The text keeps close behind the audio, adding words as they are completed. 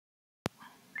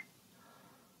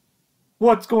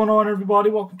What's going on,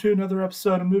 everybody? Welcome to another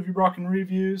episode of Movie Rockin'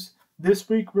 Reviews. This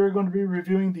week we're going to be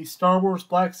reviewing the Star Wars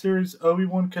Black Series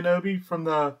Obi-Wan Kenobi from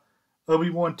the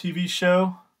Obi-Wan TV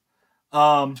show.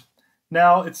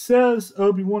 Now it says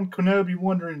Obi-Wan Kenobi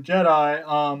Wandering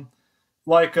Jedi,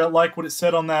 like what it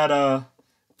said on that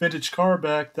vintage car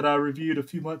back that I reviewed a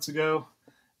few months ago,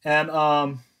 and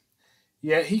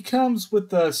yeah, he comes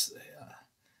with us.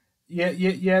 Yeah.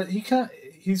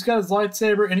 He's got his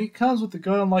lightsaber, and he comes with the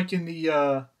gun like in the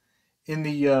uh, in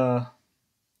the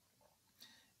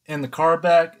car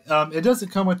back. It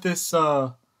doesn't come with this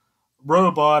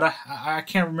robot. I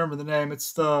can't remember the name.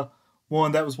 It's the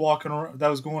one that was that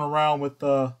was going around with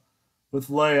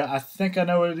Leia. I think I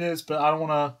know what it is, but I don't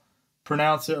want to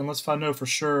pronounce it unless if I know for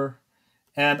sure.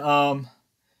 And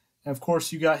of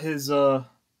course you got his and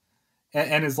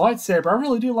his lightsaber. I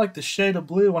really do like the shade of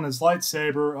blue on his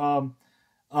lightsaber.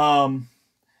 Um,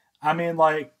 I mean,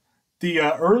 like the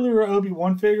earlier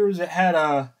Obi-Wan figures, it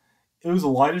was a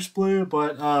lightish blue,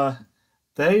 but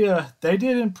they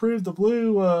did improve the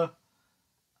blue,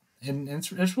 and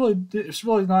it's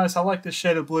really nice. I like this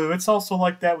shade of blue. It's also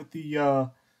like that with the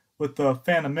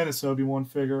Phantom Menace Obi-Wan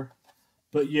figure.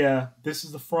 But yeah, this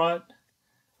is the front,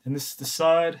 and this is the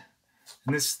side,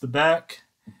 and this is the back,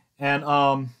 and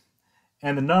and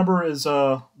the number is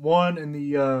 1 in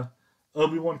the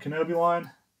Obi-Wan Kenobi line,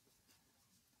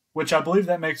 which I believe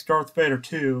that makes Darth Vader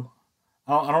 2.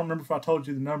 I don't remember if I told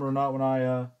you the number or not when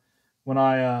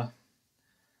I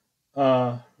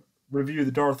review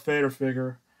the Darth Vader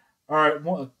figure. All right,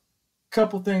 a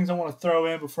couple things I want to throw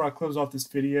in before I close off this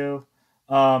video.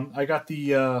 I got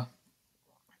the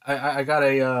I got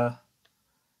a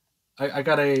I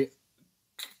got a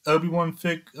Obi-Wan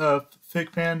fig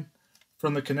pen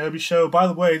from the Kenobi show. By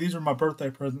the way, these are my birthday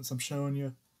presents I'm showing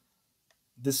you.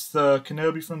 This is the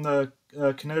Kenobi from the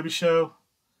Kenobi show.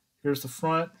 Here's the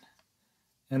front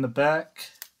and the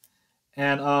back,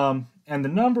 and the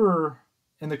number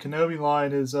in the Kenobi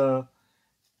line is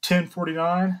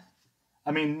 1049.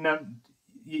 I mean, no,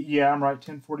 yeah, I'm right,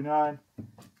 1049.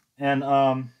 And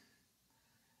I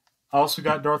also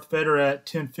got Darth Vader at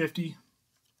 1050.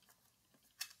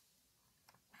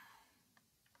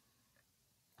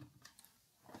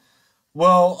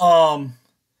 Well,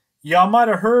 yeah, I might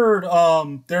have heard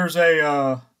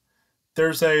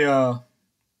there's a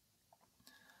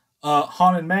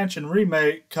Haunted Mansion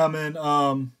remake coming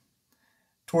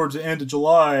towards the end of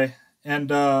July,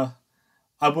 and I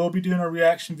will be doing a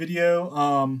reaction video.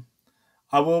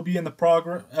 I will be in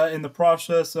the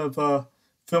process of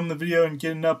filming the video and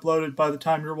getting it uploaded by the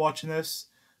time you're watching this.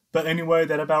 But anyway,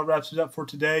 that about wraps it up for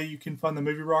today. You can find the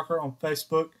Movie Rocker on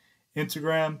Facebook,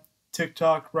 Instagram,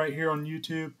 TikTok, right here on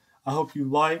YouTube. I hope you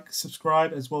like,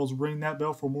 subscribe, as well as ring that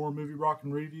bell for more Movie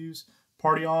Rockin' Reviews.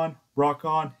 Party on, rock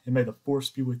on, and may the Force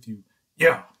be with you.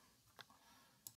 Yeah!